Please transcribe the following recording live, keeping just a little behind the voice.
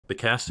The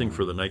casting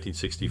for the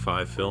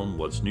 1965 film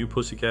What's New,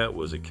 Pussycat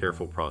was a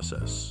careful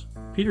process.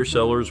 Peter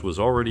Sellers was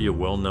already a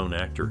well-known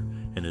actor,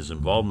 and his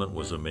involvement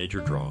was a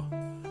major draw.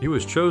 He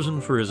was chosen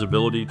for his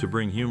ability to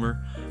bring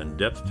humor and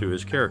depth to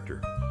his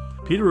character.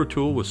 Peter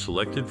O'Toole was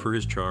selected for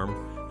his charm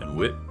and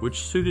wit,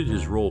 which suited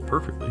his role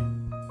perfectly.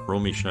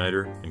 Romy,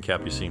 Schneider, and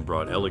Capucine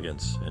brought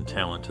elegance and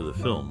talent to the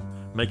film,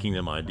 making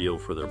them ideal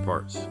for their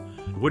parts.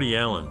 Woody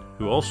Allen,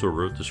 who also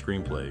wrote the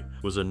screenplay,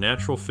 was a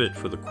natural fit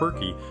for the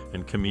quirky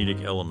and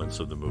comedic elements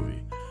of the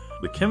movie.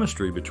 The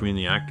chemistry between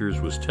the actors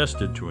was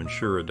tested to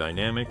ensure a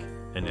dynamic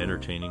and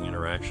entertaining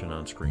interaction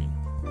on screen.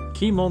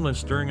 Key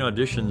moments during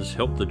auditions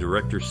helped the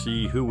director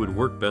see who would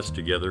work best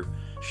together,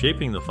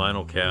 shaping the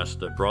final cast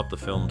that brought the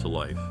film to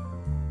life.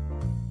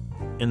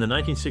 In the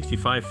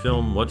 1965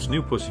 film What's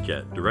New,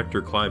 Pussycat,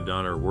 director Clive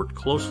Donner worked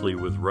closely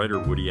with writer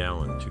Woody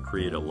Allen to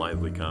create a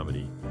lively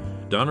comedy.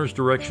 Donner's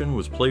direction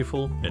was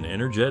playful and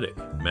energetic,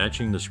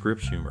 matching the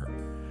script's humor.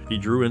 He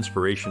drew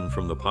inspiration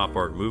from the pop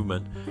art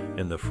movement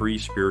and the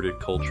free-spirited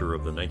culture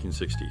of the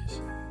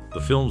 1960s.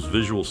 The film's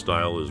visual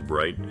style is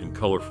bright and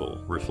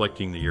colorful,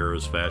 reflecting the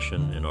era's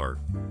fashion and art.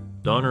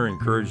 Donner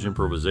encouraged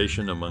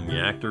improvisation among the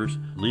actors,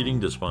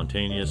 leading to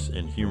spontaneous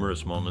and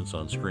humorous moments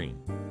on screen.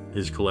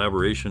 His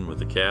collaboration with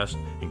the cast,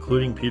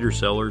 including Peter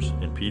Sellers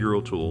and Peter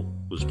O'Toole,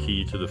 was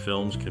key to the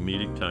film's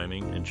comedic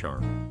timing and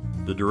charm.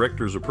 The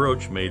director's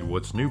approach made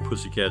What's New,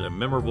 Pussycat a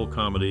memorable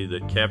comedy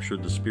that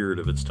captured the spirit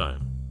of its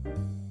time.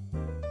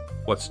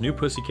 What's New,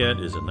 Pussycat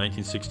is a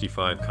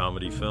 1965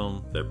 comedy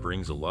film that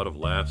brings a lot of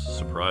laughs,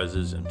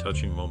 surprises, and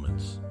touching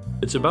moments.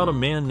 It's about a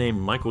man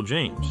named Michael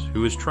James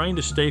who is trying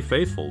to stay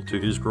faithful to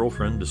his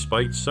girlfriend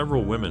despite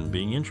several women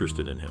being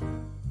interested in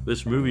him.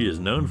 This movie is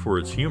known for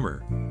its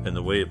humor and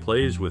the way it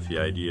plays with the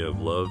idea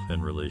of love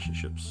and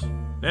relationships.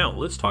 Now,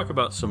 let's talk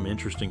about some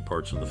interesting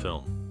parts of the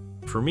film.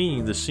 For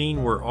me, the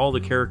scene where all the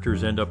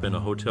characters end up in a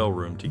hotel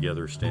room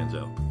together stands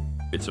out.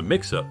 It's a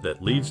mix-up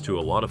that leads to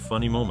a lot of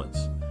funny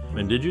moments.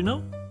 And did you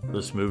know?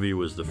 This movie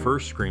was the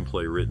first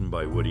screenplay written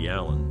by Woody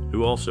Allen,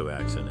 who also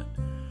acts in it.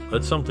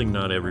 That's something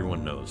not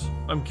everyone knows.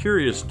 I'm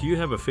curious, do you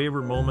have a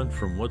favorite moment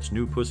from What's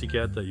New,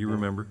 Pussycat that you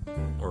remember?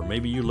 Or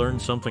maybe you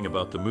learned something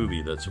about the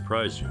movie that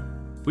surprised you.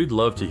 We'd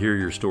love to hear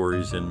your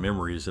stories and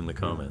memories in the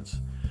comments.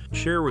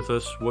 Share with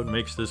us what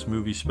makes this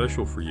movie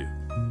special for you.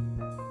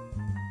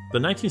 The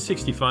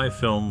 1965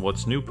 film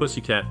What's New,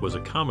 Pussycat was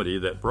a comedy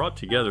that brought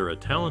together a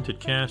talented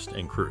cast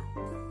and crew.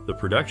 The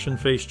production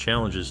faced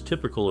challenges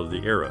typical of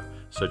the era,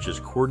 such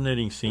as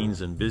coordinating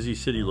scenes in busy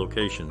city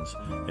locations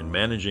and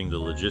managing the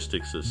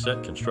logistics of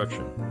set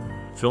construction.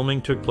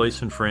 Filming took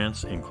place in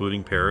France,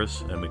 including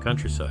Paris and the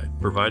countryside,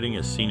 providing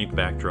a scenic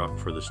backdrop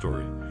for the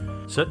story.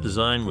 Set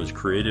design was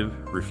creative,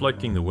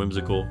 reflecting the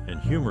whimsical and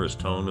humorous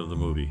tone of the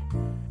movie.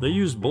 They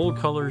used bold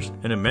colors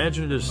and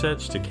imaginative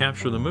sets to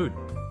capture the mood.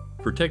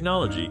 For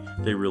technology,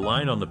 they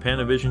relied on the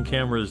Panavision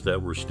cameras that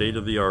were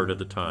state-of-the-art at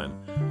the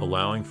time,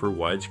 allowing for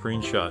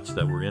widescreen shots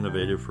that were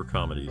innovative for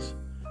comedies.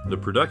 The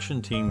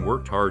production team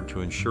worked hard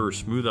to ensure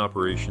smooth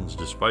operations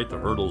despite the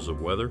hurdles of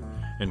weather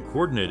and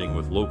coordinating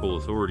with local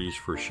authorities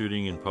for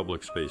shooting in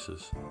public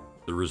spaces.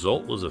 The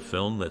result was a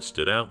film that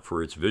stood out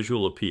for its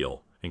visual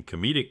appeal and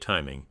comedic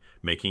timing,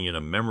 making it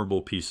a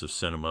memorable piece of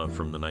cinema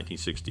from the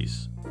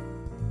 1960s.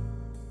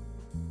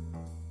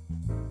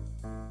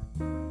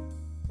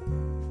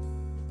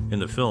 In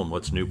the film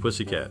What's New,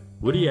 Pussycat,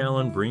 Woody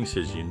Allen brings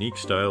his unique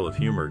style of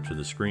humor to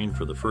the screen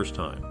for the first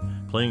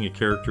time, playing a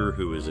character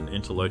who is an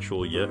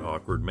intellectual yet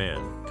awkward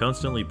man,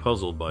 constantly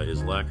puzzled by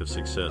his lack of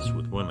success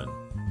with women.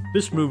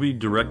 This movie,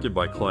 directed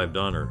by Clive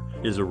Donner,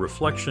 is a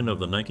reflection of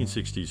the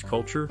 1960s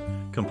culture,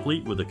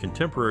 complete with a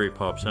contemporary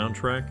pop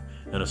soundtrack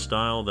and a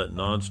style that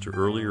nods to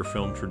earlier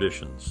film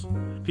traditions.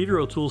 Peter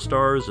O'Toole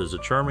stars as a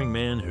charming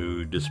man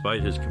who,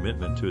 despite his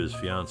commitment to his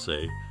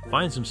fiancée,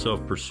 finds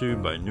himself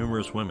pursued by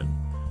numerous women.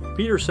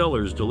 Peter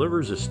Sellers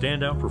delivers a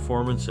standout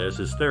performance as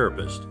his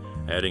therapist,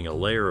 adding a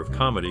layer of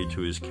comedy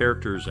to his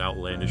character's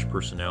outlandish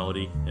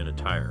personality and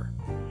attire.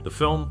 The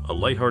film, a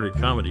lighthearted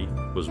comedy,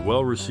 was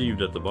well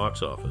received at the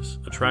box office,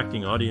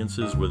 attracting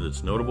audiences with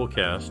its notable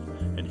cast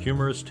and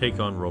humorous take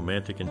on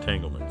romantic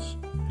entanglements.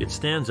 It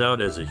stands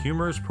out as a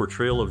humorous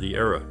portrayal of the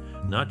era,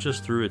 not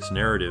just through its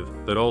narrative,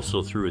 but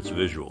also through its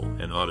visual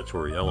and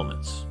auditory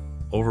elements.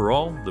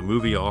 Overall, the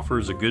movie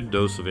offers a good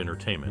dose of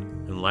entertainment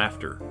and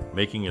laughter,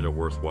 making it a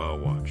worthwhile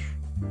watch.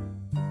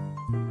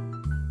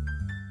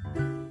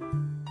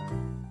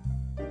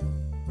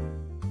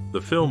 The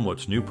film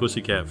What's New,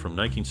 Pussycat from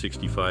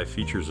 1965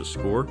 features a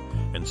score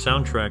and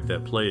soundtrack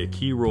that play a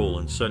key role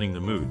in setting the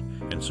mood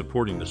and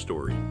supporting the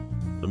story.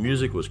 The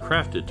music was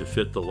crafted to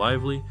fit the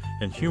lively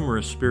and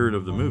humorous spirit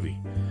of the movie.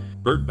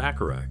 Burt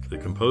Bacharach, the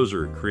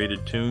composer,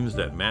 created tunes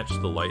that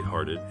matched the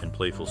lighthearted and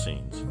playful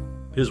scenes.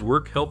 His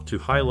work helped to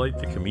highlight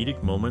the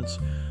comedic moments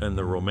and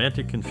the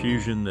romantic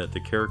confusion that the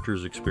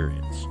characters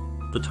experience.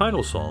 The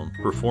title song,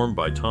 performed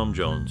by Tom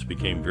Jones,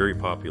 became very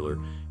popular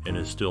and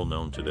is still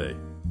known today.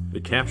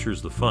 It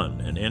captures the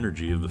fun and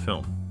energy of the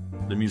film.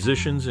 The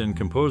musicians and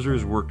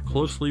composers worked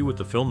closely with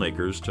the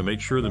filmmakers to make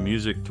sure the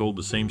music told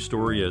the same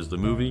story as the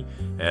movie,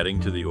 adding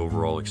to the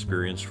overall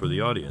experience for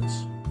the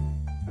audience.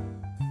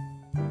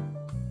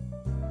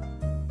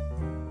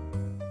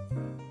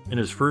 In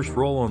his first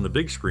role on the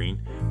big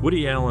screen,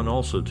 Woody Allen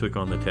also took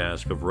on the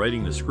task of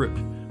writing the script,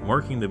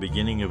 marking the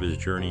beginning of his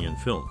journey in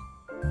film.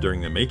 During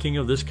the making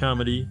of this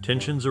comedy,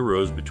 tensions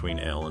arose between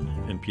Allen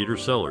and Peter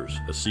Sellers,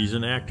 a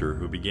seasoned actor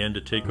who began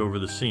to take over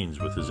the scenes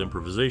with his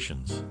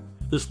improvisations.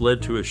 This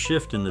led to a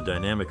shift in the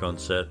dynamic on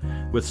set,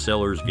 with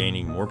Sellers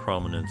gaining more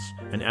prominence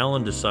and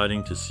Allen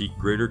deciding to seek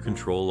greater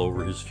control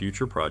over his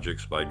future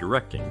projects by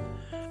directing.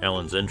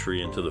 Allen's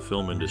entry into the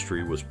film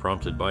industry was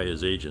prompted by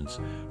his agents,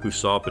 who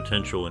saw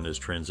potential in his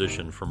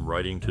transition from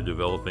writing to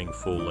developing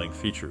full-length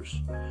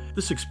features.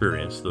 This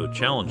experience, though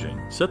challenging,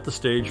 set the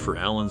stage for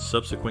Allen's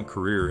subsequent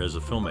career as a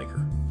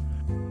filmmaker.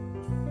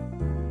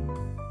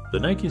 The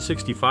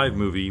 1965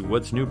 movie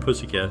What's New,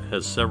 Pussycat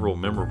has several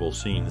memorable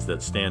scenes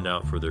that stand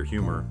out for their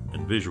humor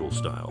and visual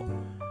style.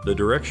 The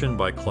direction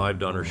by Clive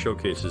Donner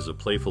showcases a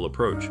playful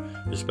approach,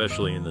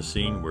 especially in the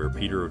scene where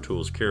Peter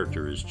O'Toole's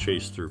character is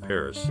chased through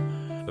Paris.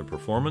 The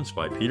performance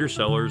by Peter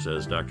Sellers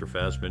as Dr.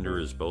 Fassbender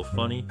is both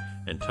funny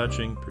and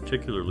touching,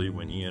 particularly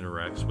when he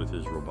interacts with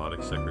his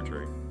robotic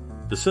secretary.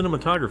 The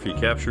cinematography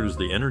captures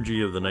the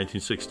energy of the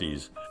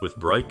 1960s with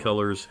bright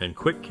colors and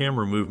quick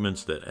camera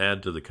movements that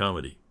add to the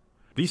comedy.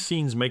 These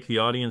scenes make the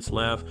audience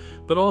laugh,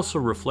 but also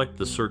reflect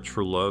the search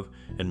for love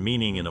and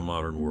meaning in a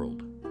modern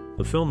world.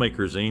 The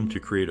filmmakers aimed to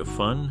create a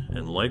fun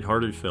and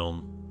lighthearted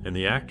film, and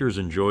the actors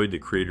enjoyed the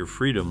creative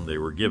freedom they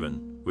were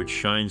given, which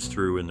shines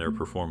through in their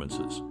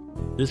performances.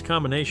 This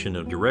combination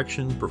of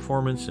direction,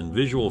 performance, and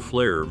visual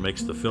flair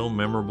makes the film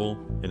memorable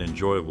and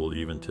enjoyable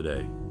even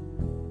today.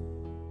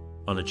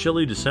 On a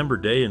chilly December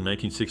day in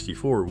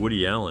 1964,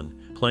 Woody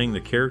Allen, playing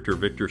the character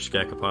Victor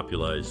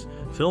Shakapopulis,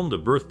 filmed a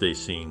birthday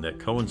scene that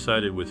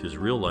coincided with his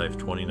real-life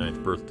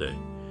 29th birthday.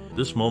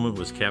 This moment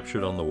was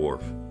captured on the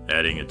wharf,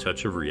 adding a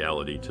touch of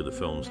reality to the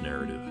film's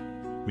narrative.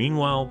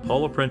 Meanwhile,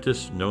 Paula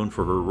Prentiss, known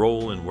for her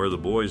role in Where the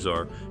Boys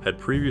Are, had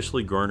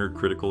previously garnered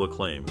critical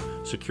acclaim,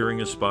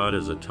 securing a spot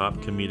as a top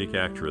comedic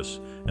actress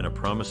and a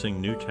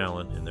promising new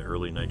talent in the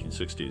early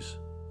 1960s.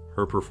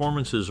 Her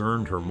performances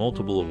earned her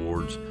multiple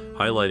awards,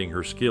 highlighting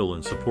her skill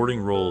in supporting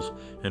roles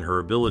and her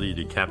ability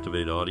to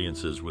captivate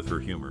audiences with her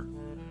humor.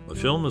 The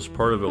film is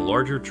part of a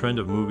larger trend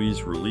of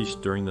movies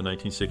released during the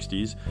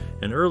 1960s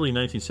and early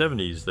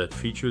 1970s that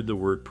featured the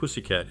word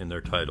Pussycat in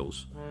their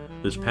titles.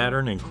 This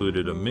pattern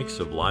included a mix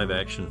of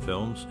live-action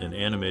films and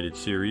animated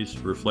series,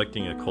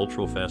 reflecting a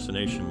cultural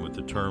fascination with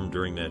the term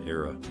during that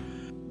era.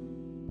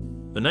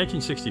 The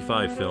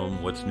 1965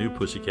 film What's New,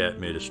 Pussycat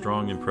made a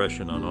strong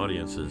impression on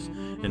audiences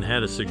and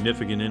had a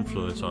significant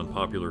influence on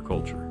popular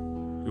culture.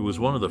 It was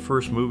one of the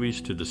first movies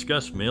to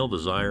discuss male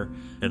desire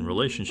and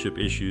relationship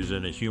issues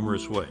in a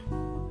humorous way.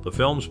 The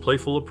film's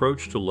playful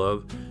approach to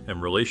love and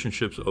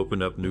relationships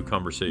opened up new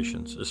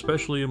conversations,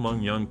 especially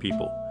among young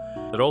people.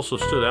 It also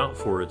stood out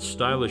for its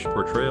stylish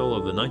portrayal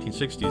of the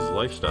 1960s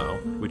lifestyle,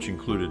 which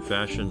included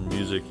fashion,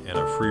 music, and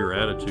a freer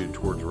attitude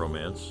towards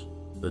romance.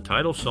 The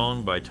title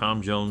song by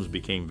Tom Jones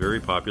became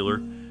very popular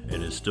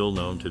and is still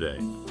known today.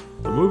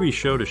 The movie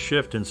showed a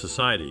shift in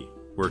society,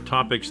 where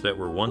topics that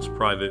were once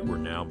private were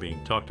now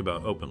being talked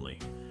about openly.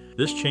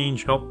 This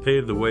change helped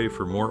pave the way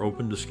for more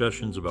open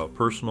discussions about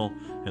personal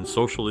and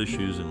social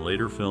issues in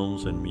later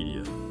films and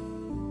media.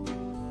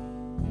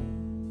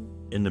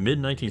 In the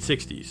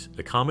mid-1960s,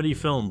 a comedy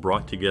film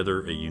brought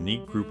together a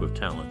unique group of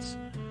talents.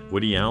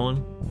 Woody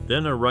Allen,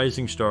 then a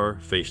rising star,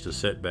 faced a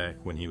setback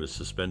when he was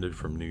suspended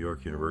from New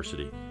York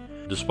University.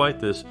 Despite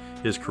this,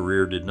 his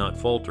career did not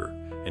falter,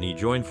 and he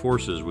joined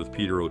forces with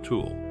Peter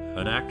O'Toole,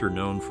 an actor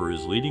known for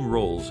his leading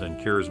roles and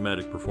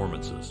charismatic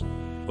performances.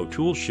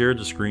 O'Toole shared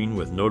the screen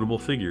with notable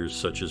figures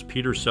such as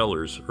Peter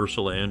Sellers,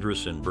 Ursula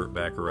Andress, and Burt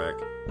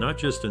Bacharach, not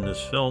just in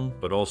this film,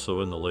 but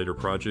also in the later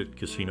project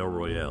Casino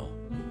Royale.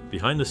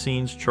 Behind the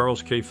scenes,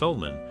 Charles K.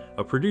 Feldman,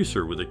 a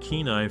producer with a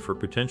keen eye for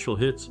potential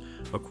hits,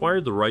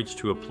 acquired the rights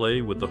to a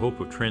play with the hope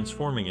of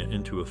transforming it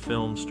into a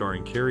film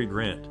starring Cary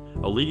Grant,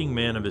 a leading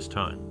man of his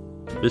time.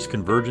 This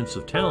convergence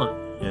of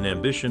talent and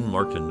ambition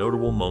marked a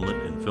notable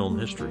moment in film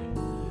history.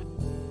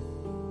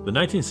 The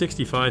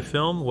 1965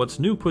 film What's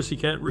New,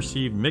 Pussycat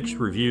received mixed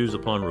reviews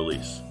upon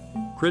release.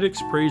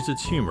 Critics praised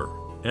its humor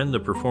and the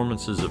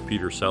performances of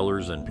Peter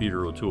Sellers and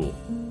Peter O'Toole,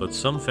 but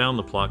some found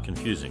the plot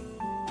confusing.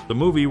 The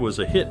movie was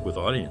a hit with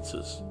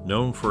audiences,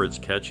 known for its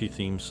catchy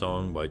theme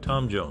song by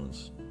Tom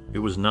Jones. It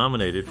was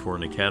nominated for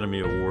an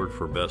Academy Award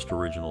for Best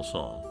Original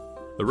Song.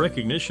 The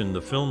recognition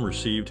the film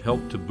received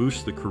helped to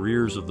boost the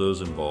careers of those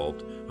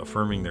involved,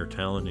 affirming their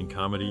talent in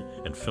comedy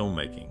and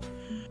filmmaking.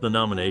 The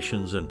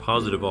nominations and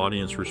positive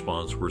audience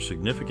response were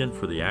significant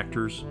for the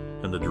actors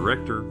and the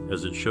director,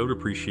 as it showed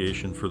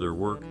appreciation for their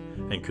work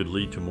and could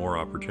lead to more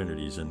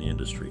opportunities in the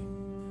industry.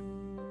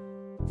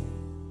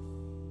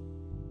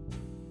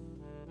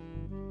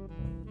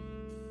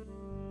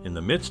 In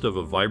the midst of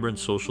a vibrant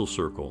social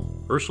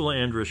circle, Ursula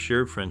Andress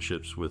shared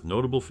friendships with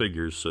notable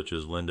figures such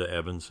as Linda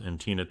Evans and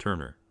Tina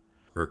Turner.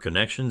 Her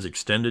connections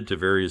extended to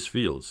various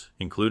fields,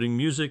 including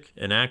music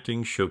and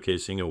acting,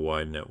 showcasing a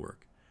wide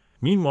network.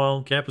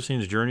 Meanwhile,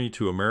 Capucine's journey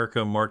to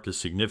America marked a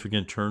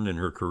significant turn in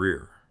her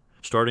career.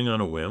 Starting on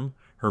a whim,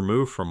 her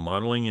move from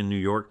modeling in New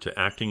York to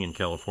acting in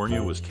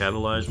California was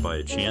catalyzed by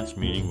a chance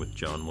meeting with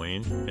John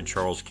Wayne and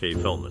Charles K.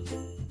 Feldman.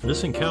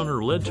 This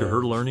encounter led to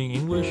her learning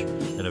English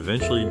and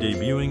eventually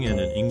debuting in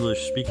an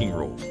English-speaking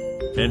role.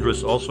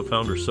 Andress also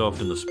found herself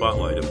in the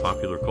spotlight of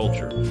popular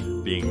culture,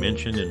 being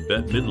mentioned in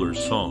Bette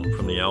Midler's song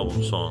from the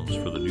album Songs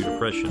for the New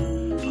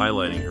Depression,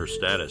 highlighting her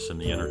status in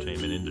the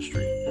entertainment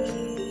industry.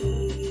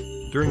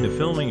 During the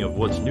filming of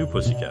What's New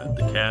Pussycat,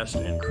 the cast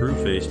and crew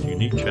faced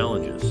unique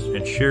challenges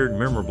and shared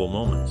memorable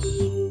moments.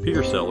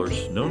 Peter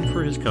Sellers, known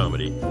for his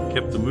comedy,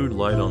 kept the mood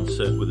light on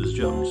set with his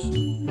jokes.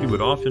 He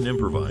would often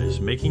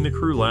improvise, making the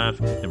crew laugh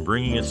and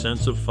bringing a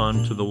sense of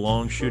fun to the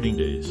long shooting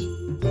days.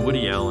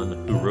 Woody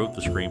Allen, who wrote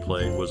the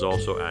screenplay, was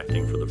also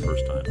acting for the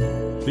first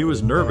time. He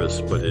was nervous,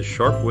 but his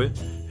sharp wit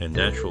and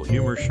natural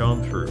humor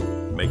shone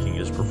through, making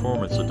his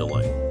performance a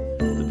delight.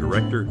 The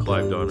director,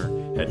 Clive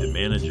Donner, had to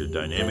manage a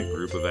dynamic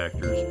group of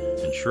actors,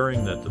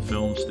 ensuring that the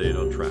film stayed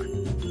on track.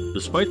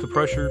 Despite the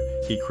pressure,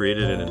 he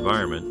created an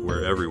environment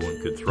where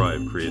everyone could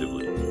thrive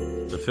creatively.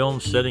 The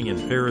film's setting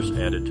in Paris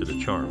added to the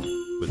charm,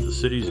 with the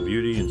city's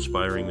beauty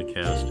inspiring the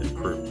cast and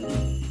crew.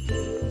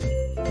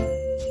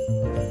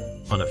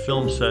 On a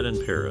film set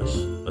in Paris,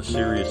 a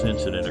serious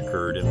incident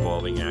occurred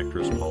involving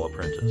actress Paula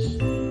Prentiss.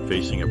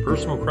 Facing a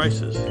personal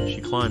crisis,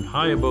 she climbed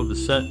high above the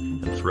set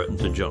and threatened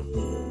to jump.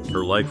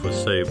 Her life was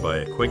saved by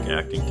a quick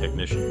acting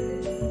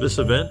technician. This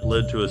event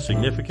led to a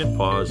significant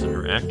pause in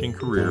her acting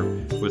career,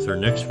 with her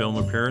next film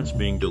appearance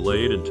being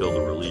delayed until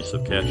the release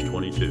of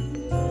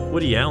Catch-22.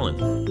 Woody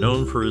Allen,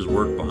 known for his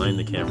work behind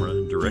the camera,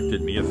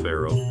 directed Mia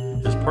Farrow,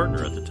 his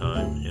partner at the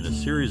time, in a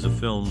series of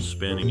films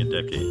spanning a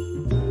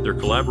decade. Their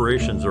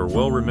collaborations are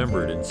well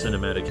remembered in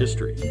cinematic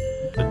history.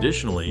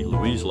 Additionally,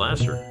 Louise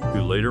Lasser,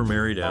 who later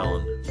married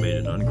Allen, made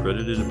an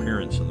uncredited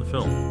appearance in the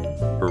film.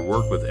 Her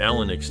work with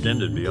Allen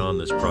extended beyond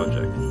this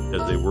project,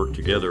 as they worked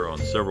together on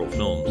several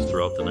films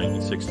throughout the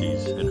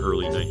 1960s and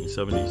early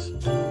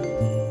 1970s.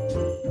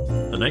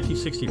 The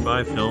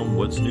 1965 film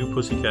What's New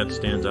Pussycat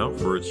stands out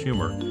for its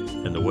humor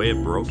and the way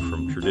it broke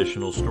from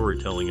traditional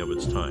storytelling of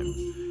its time.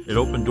 It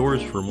opened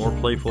doors for more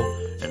playful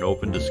and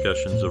open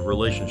discussions of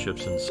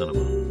relationships in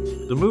cinema.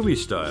 The movie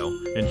style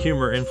and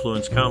humor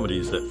influenced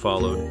comedies that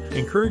followed,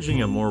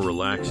 encouraging a more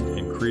relaxed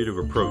and creative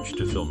approach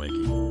to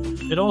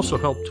filmmaking. It also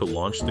helped to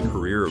launch the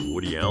career of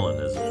Woody Allen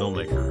as a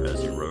filmmaker,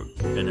 as he wrote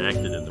and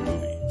acted in the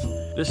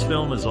movie. This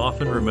film is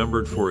often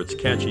remembered for its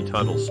catchy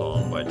title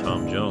song by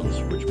Tom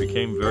Jones, which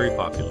became very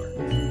popular.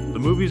 The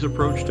movie's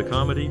approach to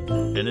comedy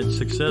and its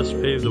success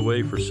paved the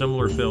way for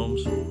similar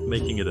films,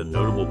 making it a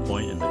notable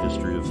point in the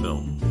history of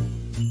film.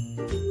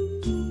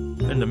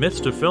 In the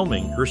midst of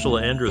filming,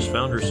 Ursula Andress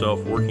found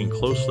herself working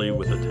closely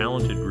with a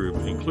talented group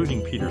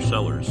including Peter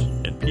Sellers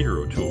and Peter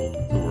O'Toole,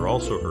 who were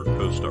also her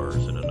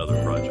co-stars in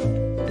another project.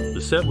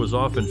 The set was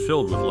often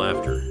filled with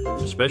laughter,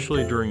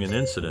 especially during an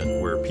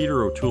incident where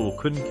Peter O'Toole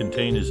couldn't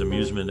contain his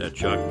amusement at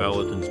Jacques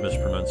Balutin's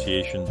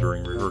mispronunciation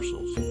during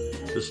rehearsals.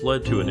 This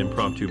led to an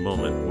impromptu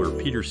moment where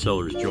Peter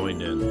Sellers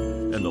joined in,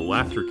 and the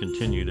laughter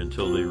continued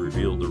until they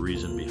revealed the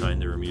reason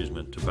behind their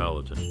amusement to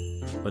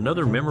Balutin.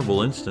 Another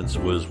memorable instance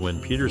was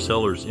when Peter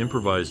Sellers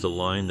improvised a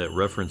line that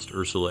referenced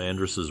Ursula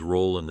Andress's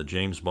role in the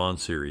James Bond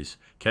series,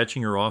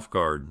 catching her off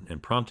guard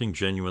and prompting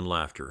genuine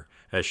laughter,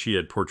 as she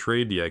had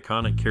portrayed the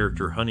iconic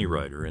character Honey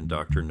Rider in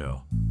Dr.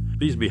 No.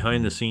 These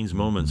behind-the-scenes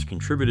moments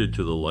contributed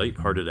to the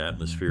light-hearted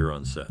atmosphere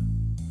on set.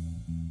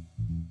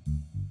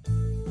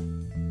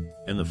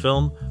 In the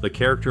film, the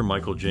character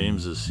Michael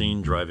James is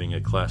seen driving a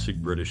classic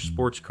British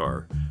sports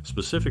car,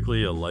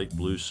 specifically a light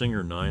blue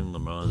Singer 9 Le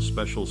Mans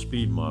special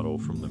speed model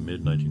from the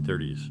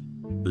mid-1930s.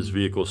 This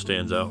vehicle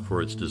stands out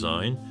for its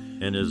design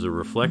and is a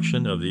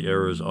reflection of the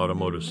era's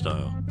automotive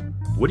style.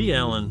 Woody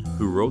Allen,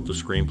 who wrote the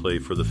screenplay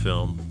for the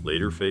film,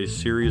 later faced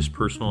serious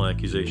personal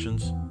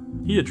accusations.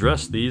 He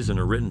addressed these in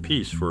a written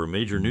piece for a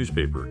major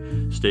newspaper,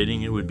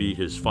 stating it would be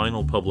his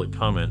final public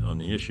comment on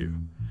the issue.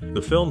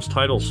 The film's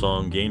title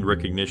song gained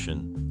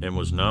recognition and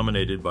was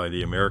nominated by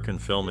the American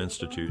Film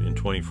Institute in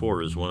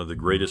 2024 as one of the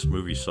greatest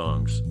movie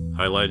songs,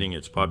 highlighting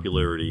its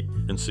popularity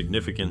and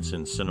significance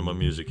in cinema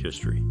music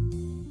history.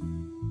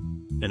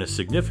 In a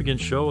significant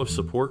show of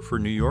support for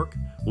New York,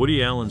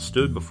 Woody Allen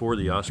stood before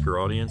the Oscar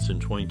audience in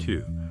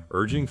 2022,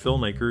 urging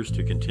filmmakers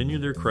to continue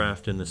their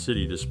craft in the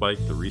city despite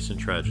the recent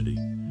tragedy.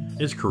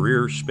 His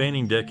career,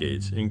 spanning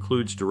decades,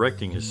 includes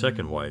directing his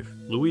second wife,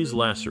 Louise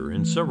Lasser,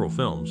 in several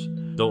films,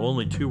 though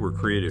only 2 were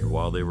created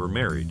while they were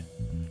married.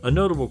 A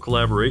notable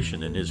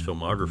collaboration in his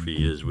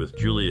filmography is with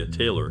Juliet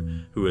Taylor,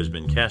 who has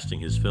been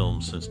casting his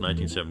films since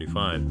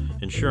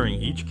 1975,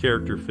 ensuring each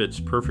character fits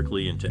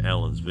perfectly into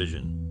Allen's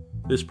vision.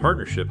 This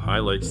partnership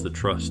highlights the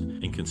trust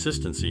and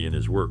consistency in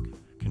his work,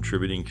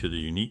 contributing to the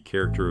unique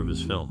character of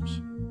his films.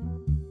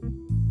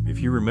 If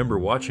you remember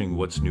watching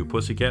What's New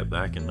Pussycat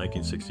back in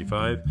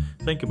 1965,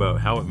 think about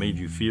how it made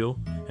you feel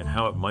and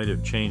how it might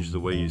have changed the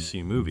way you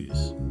see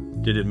movies.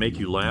 Did it make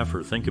you laugh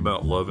or think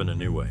about love in a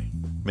new way?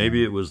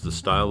 Maybe it was the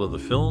style of the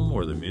film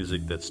or the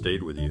music that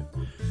stayed with you.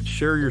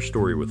 Share your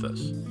story with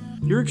us.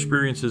 Your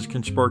experiences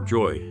can spark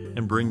joy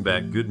and bring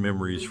back good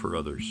memories for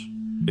others.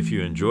 If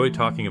you enjoy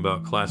talking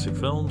about classic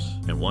films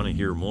and want to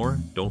hear more,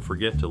 don't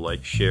forget to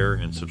like, share,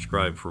 and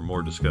subscribe for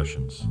more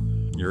discussions.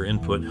 Your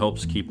input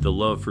helps keep the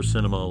love for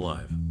cinema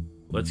alive.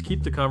 Let's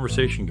keep the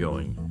conversation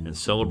going and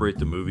celebrate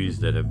the movies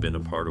that have been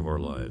a part of our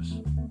lives.